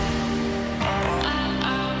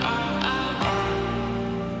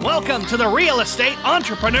Welcome to the Real Estate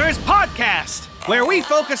Entrepreneurs Podcast, where we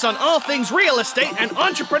focus on all things real estate and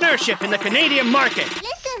entrepreneurship in the Canadian market.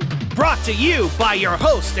 Listen. Brought to you by your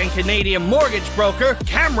host and Canadian mortgage broker,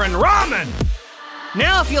 Cameron Rahman.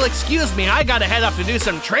 Now, if you'll excuse me, I gotta head off to do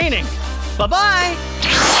some training. Bye-bye.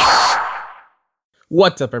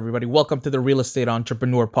 What's up, everybody? Welcome to the Real Estate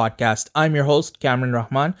Entrepreneur Podcast. I'm your host, Cameron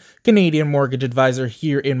Rahman, Canadian mortgage advisor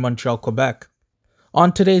here in Montreal, Quebec.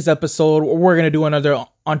 On today's episode, we're going to do another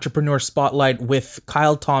entrepreneur spotlight with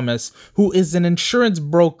Kyle Thomas, who is an insurance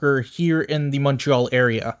broker here in the Montreal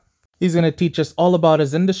area. He's going to teach us all about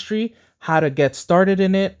his industry, how to get started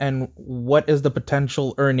in it, and what is the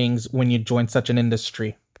potential earnings when you join such an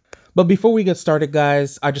industry. But before we get started,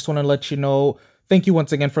 guys, I just want to let you know, thank you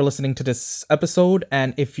once again for listening to this episode,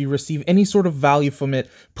 and if you receive any sort of value from it,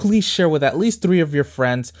 please share with at least 3 of your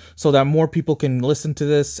friends so that more people can listen to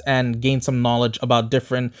this and gain some knowledge about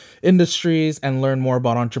different industries and learn more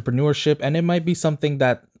about entrepreneurship, and it might be something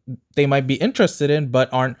that they might be interested in but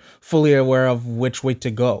aren't fully aware of which way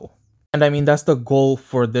to go. And I mean, that's the goal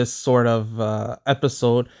for this sort of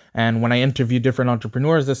episode. And when I interview different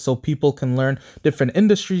entrepreneurs, is so people can learn different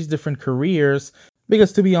industries, different careers.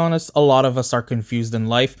 Because to be honest, a lot of us are confused in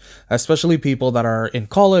life, especially people that are in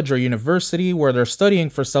college or university where they're studying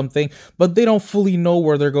for something, but they don't fully know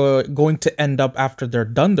where they're going to end up after they're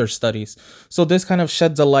done their studies. So this kind of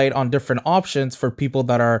sheds a light on different options for people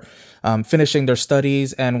that are finishing their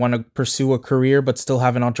studies and want to pursue a career but still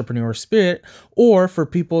have an entrepreneur spirit, or for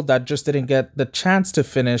people that just didn't get the chance to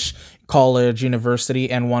finish college, university,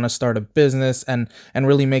 and want to start a business and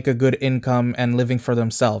really make a good income and living for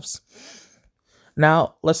themselves.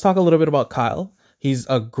 Now, let's talk a little bit about Kyle. He's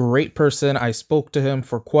a great person. I spoke to him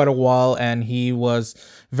for quite a while, and he was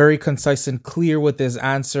very concise and clear with his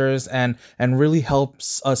answers and really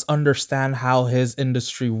helps us understand how his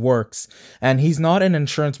industry works. And he's not an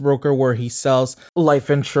insurance broker where he sells life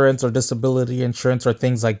insurance or disability insurance or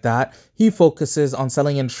things like that. He focuses on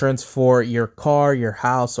selling insurance for your car, your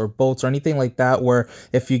house, or boats or anything like that, where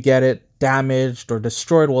if you get it damaged or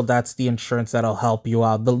destroyed, well, that's the insurance that'll help you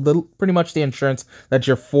out. Pretty much the insurance that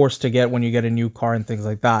you're forced to get when you get a new car and things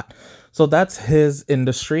like that. So that's his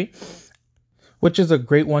industry, which is a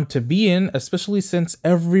great one to be in, especially since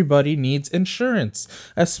everybody needs insurance,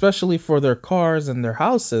 especially for their cars and their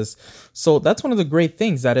houses. So that's one of the great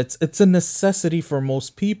things, that it's a necessity for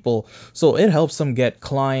most people. So it helps them get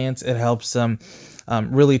clients. It helps them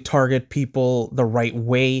really target people the right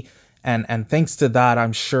way. And thanks to that,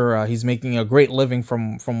 I'm sure he's making a great living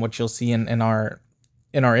from what you'll see in our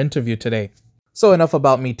interview today. So enough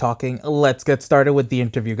about me talking. Let's get started with the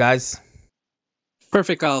interview, guys.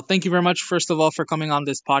 Perfect, Kyle. Thank you very much, first of all, for coming on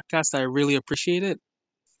this podcast. I really appreciate it.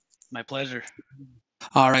 My pleasure.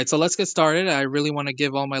 All right, so let's get started. I really want to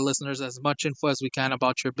give all my listeners as much info as we can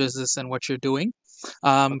about your business and what you're doing.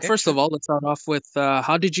 Okay. First of all, let's start off with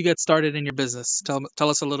how did you get started in your business? Tell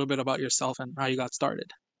us a little bit about yourself and how you got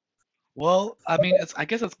started. Well, I mean, I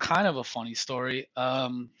guess it's kind of a funny story.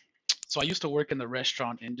 So I used to work in the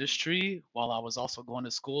restaurant industry while I was also going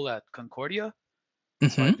to school at Concordia.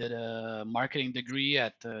 So I Mm-hmm. did a marketing degree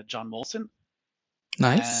at John Molson.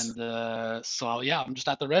 Nice. And so, yeah, I'm just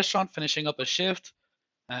at the restaurant finishing up a shift.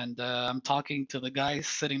 And I'm talking to the guy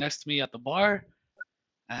sitting next to me at the bar.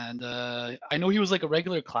 And I know he was like a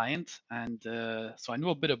regular client. And so I knew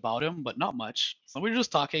a bit about him, but not much. So we were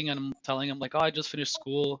just talking, and I'm telling him, like, oh, I just finished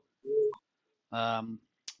school. um,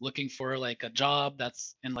 Looking for like a job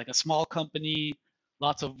that's in like a small company,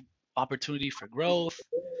 lots of opportunity for growth,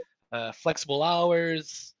 flexible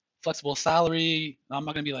hours, flexible salary. I'm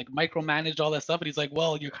not gonna be like micromanaged, all that stuff. But he's like,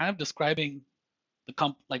 well, you're kind of describing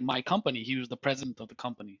like my company. He was the president of the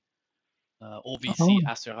company, OVC Oh,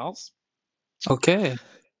 Assurance. okay.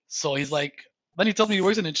 So he's like, then he tells me he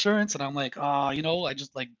works in insurance, and I'm like, I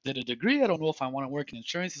just like did a degree. I don't know if I want to work in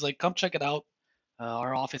insurance. He's like, come check it out.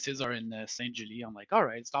 Our offices are in Saint Julie. I'm like, all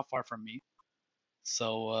right, it's not far from me.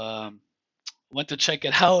 So went to check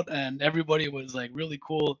it out, and everybody was like really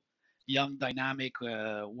cool, young, dynamic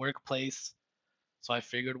workplace. So I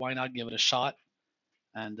figured, why not give it a shot?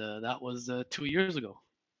 And that was 2 years ago.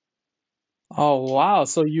 Oh, wow.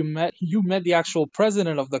 So you met the actual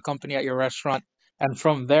president of the company at your restaurant, and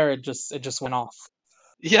from there it just went off.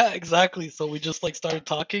 Yeah, exactly. So we just like started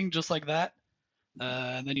talking just like that.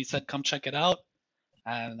 And then he said, come check it out.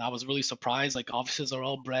 And I was really surprised. Like, offices are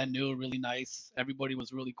all brand new, really nice. Everybody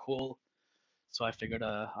was really cool. So I figured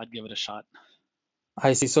I'd give it a shot.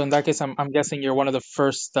 I see. So in that case, I'm guessing you're one of the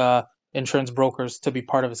first insurance brokers to be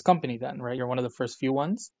part of his company then, right? You're one of the first few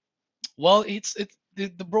ones. Well,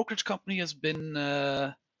 the brokerage company has been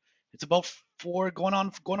it's about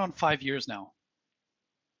 5 years now.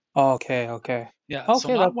 Okay, okay. Yeah, so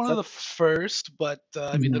Okay, not one of that the first, but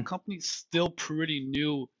I mean the mhm, company's still pretty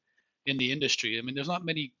new in the industry. I mean, there's not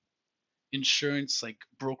many insurance like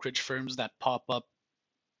brokerage firms that pop up.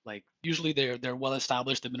 Like usually they're well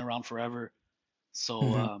established, they've been around forever. So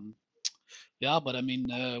mhm, yeah, but I mean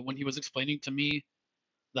when he was explaining to me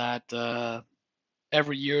that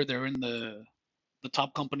every year they're in the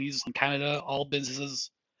top companies in Canada, all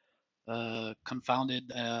businesses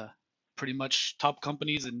confounded pretty much top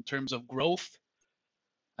companies in terms of growth.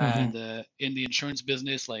 mhm. And in the insurance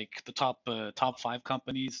business, like the top five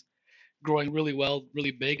companies growing really well,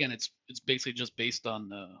 really big, and it's basically just based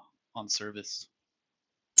on service.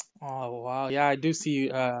 Oh wow, yeah, I do see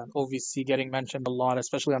OVC getting mentioned a lot,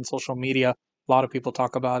 especially on social media. A lot of people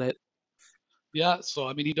talk about it. Yeah, so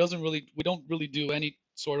I mean, we don't really do any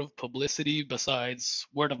sort of publicity besides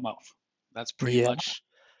word of mouth. That's pretty Yeah. much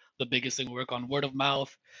the biggest thing we work on, word of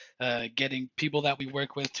mouth, getting people that we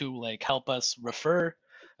work with to like help us refer.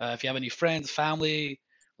 If you have any friends, family,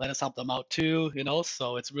 let us help them out too, you know.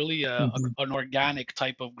 So it's really Mhm. an organic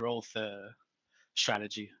type of growth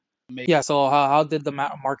strategy. Make Yeah, so how did the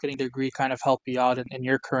marketing degree kind of help you out in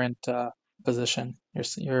your current position,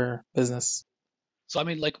 your business? So I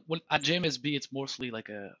mean, like when at JMSB, it's mostly like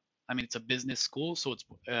I mean, it's a business school, so it's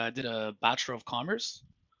I did a Bachelor of Commerce,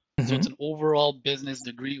 so Mm-hmm. it's an overall business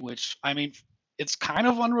degree, which I mean, it's kind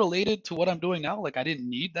of unrelated to what I'm doing now. Like I didn't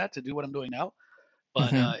need that to do what I'm doing now,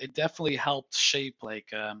 but Mm-hmm. it definitely helped shape like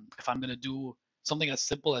if I'm gonna do something as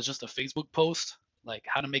simple as just a Facebook post, like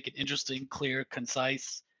how to make it interesting, clear,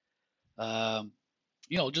 concise, um,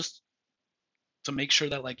 you know, just to make sure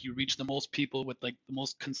that like you reach the most people with like the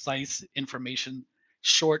most concise information,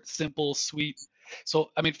 short, simple, sweet. So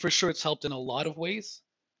I mean, for sure, it's helped in a lot of ways,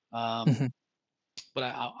 um, Mm-hmm. but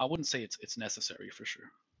I wouldn't say it's necessary for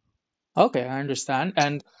sure. Okay, I understand.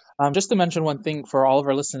 And just to mention one thing for all of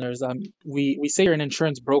our listeners, we say you're an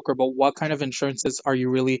insurance broker, but what kind of insurances are you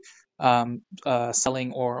really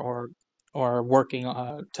selling or working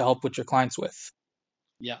to help with your clients with?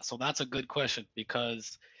 Yeah, so that's a good question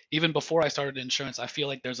because even before I started insurance, I feel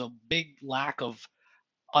like there's a big lack of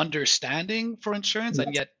understanding for insurance,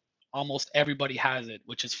 and Yes. yet almost everybody has it,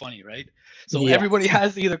 which is funny, right? So everybody Yes.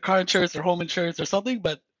 has either car insurance or home insurance or something,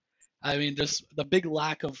 but I mean, there's the big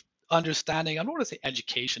lack of understanding. I don't want to say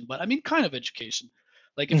education, but I mean kind of education.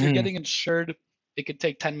 Like if you're Mm-hmm. getting insured, it could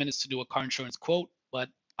take 10 minutes to do a car insurance quote, but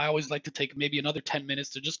I always like to take maybe another 10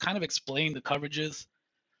 minutes to just kind of explain the coverages,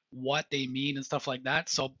 what they mean and stuff like that.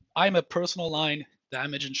 So I'm a personal line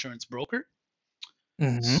damage insurance broker.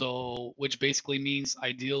 Mm-hmm. So which basically means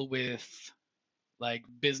I deal with like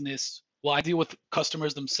business, well, I deal with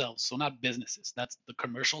customers themselves, so not businesses. That's the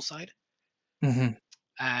commercial side. Mm-hmm.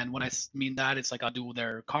 And when I mean that, it's like I'll do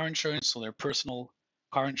their car insurance, so their personal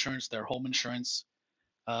car insurance, their home insurance,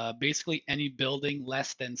 basically any building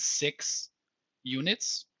less than 6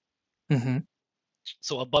 units. Mm-hmm.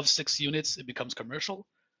 So above 6 units, it becomes commercial,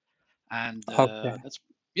 and Okay. that's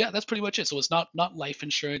yeah, that's pretty much it. So it's not life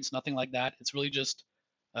insurance, nothing like that. It's really just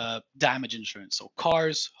damage insurance. So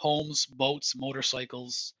cars, homes, boats,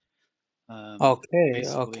 motorcycles, Okay,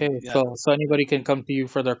 basically, okay. yeah. So anybody can come to you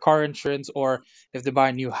for their car insurance, or if they buy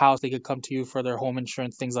a new house, they could come to you for their home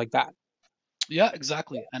insurance, things like that. Yeah,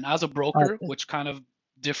 exactly. And as a broker, Okay. which kind of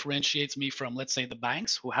differentiates me from, let's say, the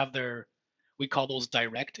banks who have we call those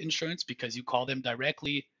direct insurance because you call them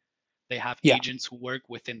directly. They have Yeah. agents who work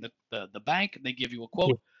within the bank. They give you a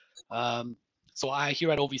Yeah. quote. So I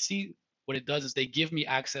here at OVC, what it does is they give me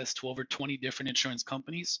access to over 20 different insurance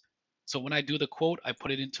companies. So when I do the quote, I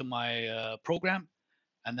put it into my program,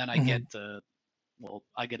 and then Mhm.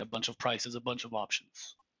 I get a bunch of prices, a bunch of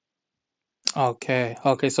options. Okay.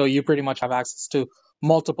 Okay. So you pretty much have access to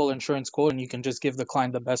multiple insurance quote, and you can just give the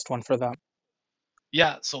client the best one for them.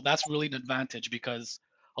 Yeah, so that's really an advantage because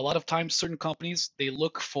a lot of times certain companies they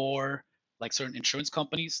look for like certain insurance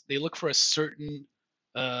companies, they look for a certain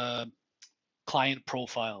uh, client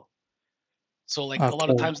profile. So like a lot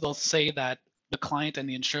of Okay. times they'll say that the client and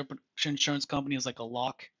the insurance company is like a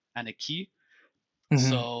lock and a key.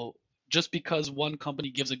 Hmm. So just because one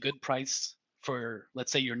company gives a good price for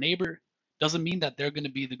let's say your neighbor doesn't mean that they're going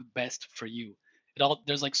to be the best for you. It all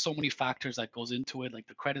there's like so many factors that goes into it, like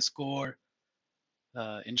the credit score,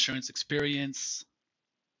 insurance experience,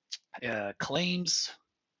 claims.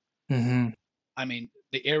 Hmm. I mean,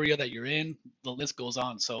 the area that you're in, the list goes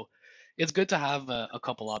on. So it's good to have a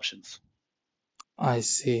couple options. I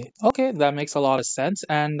see. Okay, that makes a lot of sense.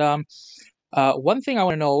 And one thing I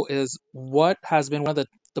want to know is what has been one of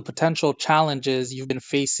the potential challenges you've been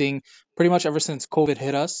facing pretty much ever since COVID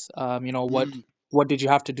hit us? What Mm. what did you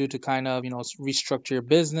have to do to kind of, restructure your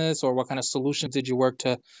business, or what kind of solutions did you work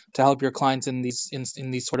to help your clients in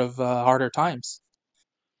these sort of harder times?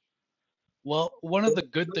 Well, one of the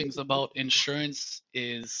good things about insurance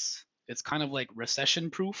is it's kind of like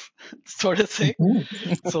recession proof, sort of thing. Mhm.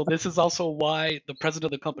 So this is also why the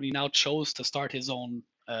president of the company now chose to start his own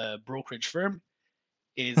brokerage firm,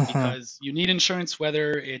 is Uh-huh. because you need insurance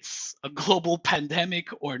whether it's a global pandemic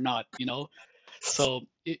or not, you know? So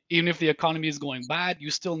even if the economy is going bad,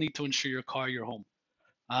 you still need to insure your car, your home.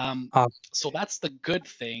 Um, Uh, so that's the good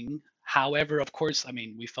thing. However, of course, I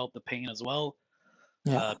mean, we felt the pain as well.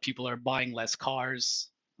 yeah. People are buying less cars.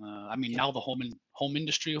 I mean, now the home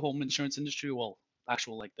industry, home insurance industry, well,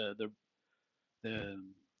 actual like the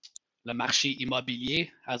le marché immobilier,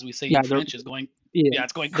 as we say Yeah, in French, is going, yeah, yeah,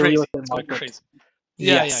 it's going the real crazy. estate It's going market. crazy.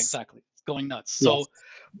 Yeah, Yes. exactly. It's going nuts. Yes. So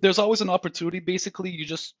there's always an opportunity. Basically, you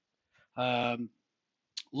just um,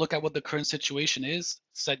 look at what the current situation is,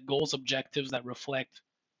 set goals, objectives that reflect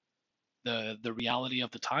the reality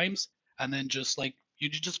of the times, and then just like you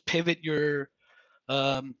just pivot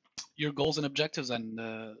um, your goals and objectives, and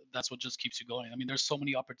that's what just keeps you going. I mean, there's so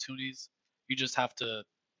many opportunities. You just have to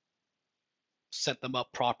set them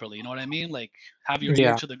up properly. You know what I mean? Like have your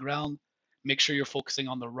ear Yeah. to the ground. Make sure you're focusing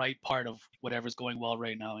on the right part of whatever's going well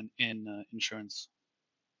right now in insurance.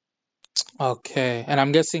 Okay. And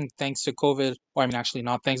I'm guessing thanks to COVID, or I mean, actually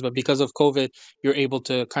not thanks, but because of COVID, you're able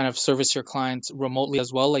to kind of service your clients remotely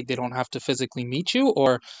as well. Like they don't have to physically meet you,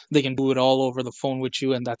 or they can do it all over the phone with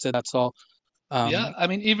you, and that's it. That's all. Yeah, Um, I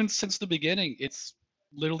mean, even since the beginning, it's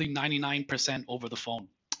literally 99% over the phone.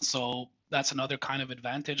 So that's another kind of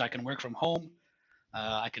advantage. I can work from home.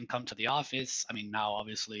 I can come to the office. I mean, now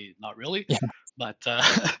obviously not really, yeah. but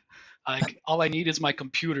all I need is my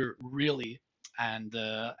computer really, and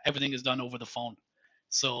everything is done over the phone.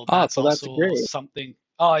 So Oh, that's so that's also great. something.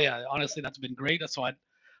 Oh yeah, honestly, that's been great. So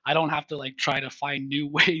I don't have to like try to find new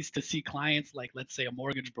ways to see clients, like let's say a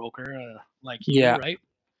mortgage broker, like you, Yeah. right?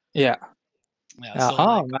 Yeah. Yeah. Yeah. So Oh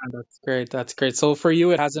like man, that's great. That's great. So for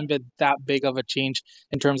you, it hasn't been that big of a change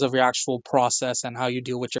in terms of your actual process and how you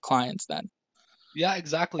deal with your clients then. yeah,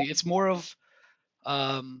 exactly. It's more of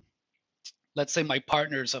um, let's say my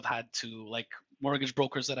partners have had to like mortgage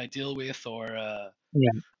brokers that I deal with, or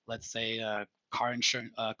Yeah. let's say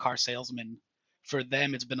car salesman. For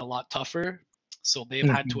them, it's been a lot tougher. So they've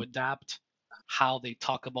had to Mhm. adapt how they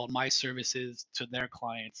talk about my services to their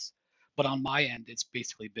clients. But on my end, it's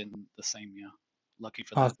basically been the same. Yeah, lucky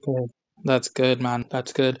for that. Okay. That's good, man.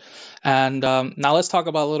 That's good. And now let's talk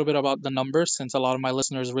about a little bit about the numbers, since a lot of my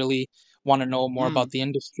listeners really want to know more about Mm, the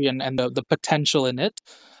industry and the potential in it.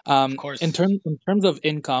 of In course. terms of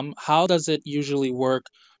income, how does it usually work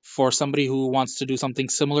for somebody who wants to do something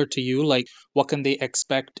similar to you? Like, what can they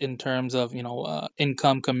expect in terms of,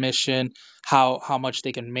 income, commission, how much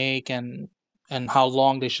they can make, and how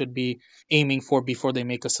long they should be aiming for before they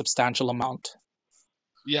make a substantial amount?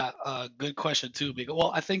 Yeah, good question too. Because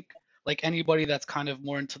well, I think like anybody that's kind of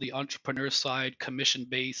more into the entrepreneur side, commission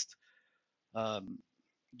based um,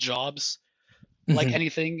 jobs, like Hmm.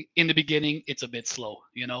 anything in the beginning, it's a bit slow.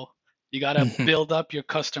 You know, you gotta Hmm. build up your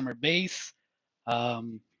customer base,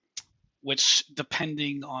 um, which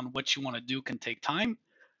depending on what you want to do can take time.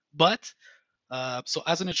 But so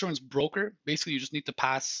as an insurance broker, basically you just need to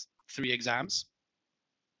pass 3 exams.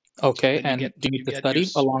 Okay, Then and do you need you to get your.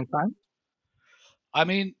 study a long time? I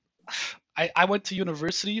mean, I went to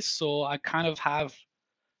university, so I kind of have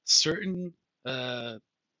certain uh,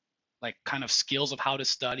 like kind of skills of how to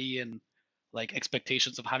study and like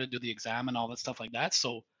expectations of how to do the exam and all that stuff like that.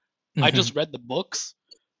 So I Hmm. just read the books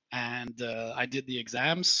and I did the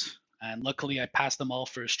exams, and luckily I passed them all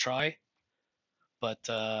first try. But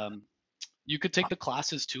you could take the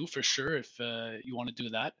classes too for sure if you want to do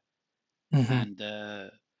that. Hmm.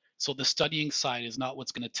 And so the studying side is not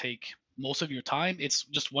what's going to take most of your time. It's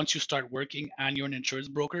just once you start working and you're an insurance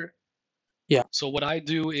broker. Yeah. So what I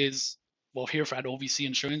do is, well, here for at OVC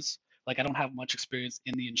Insurance, like I don't have much experience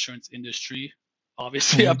in the insurance industry.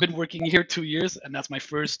 Obviously, Hmm. I've been working here 2 years, and that's my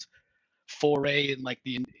first foray in like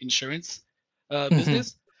the insurance Hmm.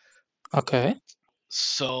 business. Okay.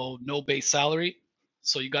 So no base salary.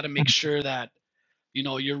 So you got to make sure that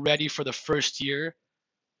you're ready for the first year.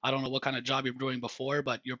 I don't know what kind of job you're doing before,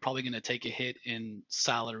 but you're probably going to take a hit in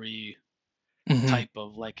salary Hmm. type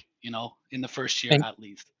of like in the first year And at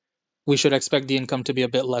least. we should expect the income to be a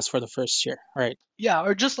bit less for the first year, right? Yeah,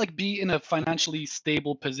 or just like be in a financially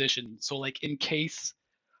stable position. So like in case,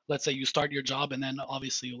 let's say you start your job and then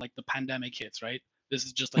obviously like the pandemic hits, right? This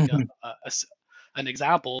is just like Hmm. an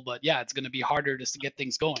example, but yeah, it's going to be harder just to get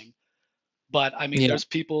things going. But I mean, Yeah. there's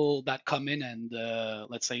people that come in and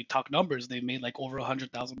let's say talk numbers. They made like over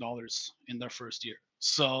 $100,000 in their first year.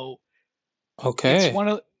 So it's Okay. one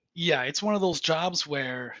of yeah, it's one of those jobs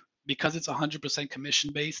where because it's 100%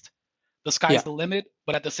 commission based, the sky's Yeah. the limit.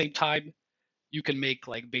 But at the same time, you can make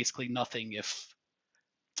like basically nothing if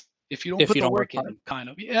you don't If put you the don't work work hard. in. Kind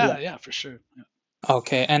of. Yeah. Yeah, for sure. Yeah.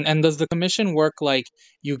 Okay. And does the commission work like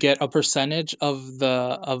you get a percentage of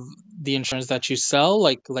the insurance that you sell,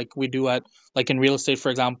 like we do at like in real estate, for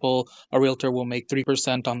example, a realtor will make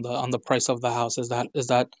 3% on the price of the house. Is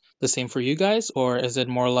that the same for you guys, or is it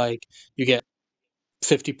more like you get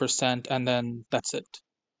 50% and then that's it?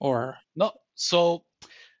 Or No, so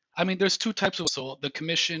I mean, there's two types of. So the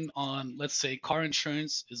commission on, let's say, car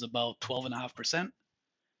insurance is about 12.5%,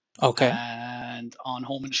 okay. and on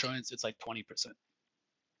home insurance, it's like 20%.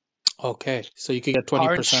 Okay. So you could get Car 20%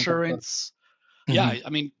 of the. insurance, Mhm. yeah, I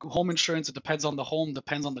mean, home insurance, it depends on the home,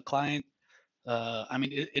 depends on the client. I mean,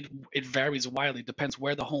 it varies wildly. Depends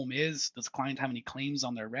where the home is. Does the client have any claims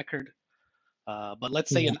on their record? But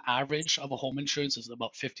let's say Yeah. an average of a home insurance is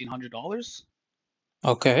about $1,500,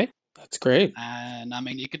 Okay. That's great. and I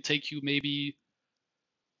mean, it could take you maybe,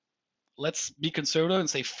 let's be conservative and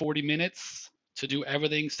say 40 minutes to do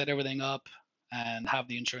everything, set everything up, and have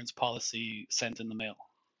the insurance policy sent in the mail.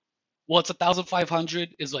 Well, it's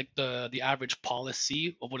 1,500 is like the average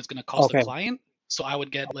policy of what it's going to cost the Okay. client. So I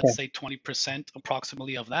would get, Okay. let's say, 20%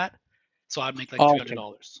 approximately of that. So I'd make like Okay.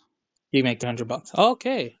 $300. You make $200.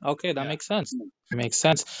 Okay. Okay, that Yeah. makes sense. Makes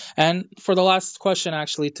sense. And for the last question,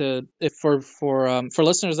 actually, if for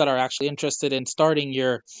listeners that are actually interested in starting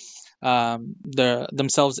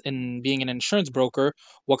themselves in being an insurance broker,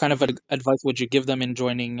 what kind of Mhm. advice would you give them in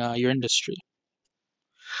joining your industry?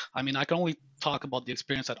 I mean, I can only talk about the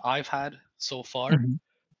experience that I've had so far, Mhm.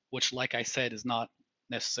 which, like I said, is not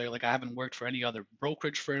necessarily like I haven't worked for any other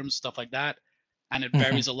brokerage firms, stuff like that. And it Mhm.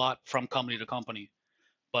 varies a lot from company to company.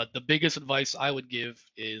 But the biggest advice I would give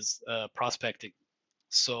is prospecting.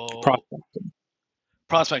 So Prospecting.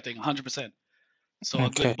 prospecting, 100%. So a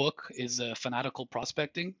Okay. good book is Fanatical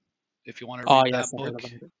Prospecting. If you want to Oh, read yes, that I heard book,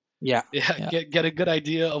 about it. Yeah. yeah, Yeah. get a good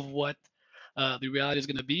idea of what the reality is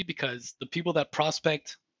going to be, because the people that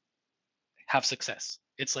prospect have success.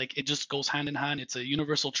 It's like it just goes hand in hand. It's a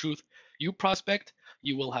universal truth. You prospect,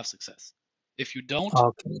 you will have success. If you don't,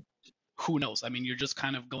 Okay. who knows? I mean, you're just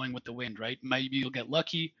kind of going with the wind, right? Maybe you'll get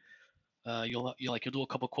lucky. You'll do a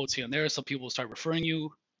couple quotes here and there. Some people will start referring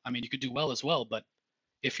you. I mean, you could do well as well, but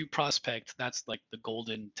if you prospect, that's like the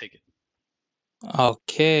golden ticket.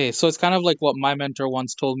 Okay, so it's kind of like what my mentor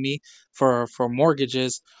once told me for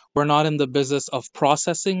mortgages. We're not in the business of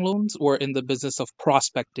processing loans, we're in the business of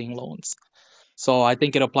prospecting loans. So I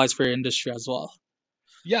think it applies for your industry as well.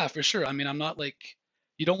 Yeah, for sure. I mean, I'm not like,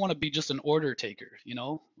 you don't want to be just an order taker,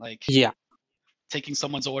 like Yeah. taking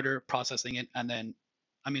someone's order, processing it, and then,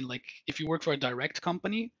 I mean, like if you work for a direct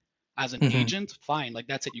company as an Hmm. agent, fine. Like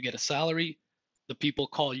that's it. You get a salary. The people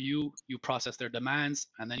call you, you process their demands,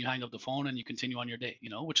 and then you hang up the phone and you continue on your day,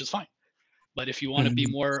 which is fine. But if you want to be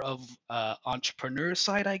Hmm. more of entrepreneur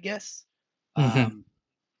side, I guess, Hmm. um,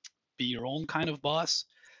 be your own kind of boss,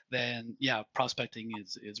 then yeah, prospecting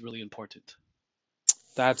is really important.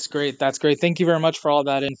 That's great. That's great. Thank you very much for all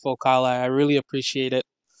that info, Kyle. I really appreciate it.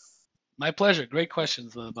 My pleasure. Great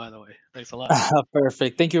questions, by the way. Thanks a lot.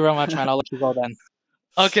 Perfect. Thank you very much, man. I'll let you go then.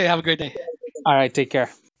 Okay, have a great day. All right, take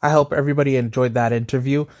care. I hope everybody enjoyed that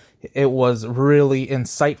interview. It was really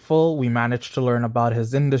insightful. We managed to learn about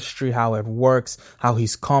his industry, how it works, how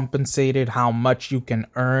he's compensated, how much you can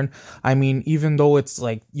earn. I mean, even though it's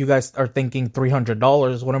like you guys are thinking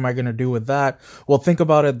 $300, what am I going to do with that? Well, think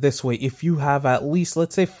about it this way. If you have at least,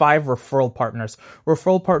 let's say, 5 referral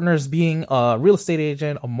partners being a real estate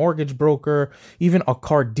agent, a mortgage broker, even a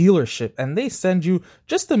car dealership, and they send you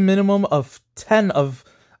just a minimum of 10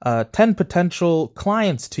 potential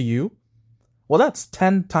clients to you, well, that's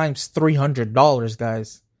 10 times $300,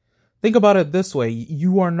 guys. Think about it this way.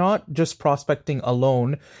 You are not just prospecting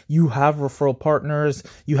alone. You have referral partners.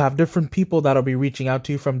 You have different people that'll be reaching out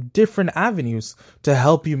to you from different avenues to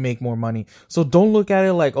help you make more money. So don't look at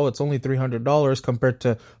it like, oh, it's only $300 compared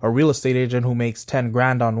to a real estate agent who makes 10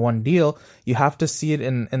 grand on one deal. You have to see it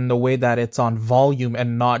in the way that it's on volume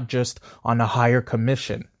and not just on a higher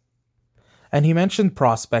commission. And he mentioned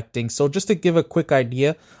prospecting. So just to give a quick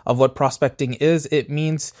idea of what prospecting is, it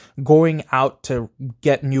means going out to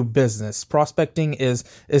get new business. Prospecting is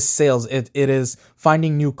sales. It is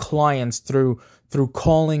finding new clients through through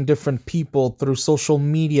calling different people, through social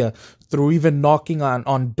media, through even knocking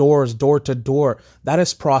on doors, door to door. That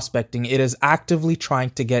is prospecting. It is actively trying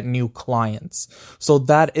to get new clients. So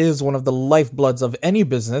that is one of the lifebloods of any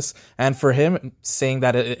business. And for him, saying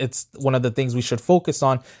that it's one of the things we should focus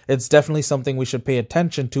on, it's definitely something we should pay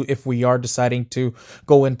attention to if we are deciding to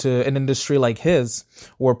go into an industry like his,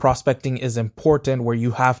 where prospecting is important, where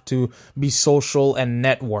you have to be social and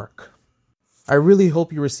network. I really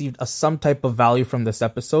hope you received some type of value from this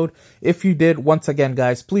episode. If you did, once again,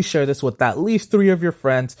 guys, please share this with at least 3 of your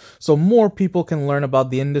friends so more people can learn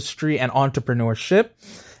about the industry and entrepreneurship.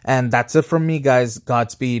 And that's it from me, guys.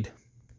 Godspeed.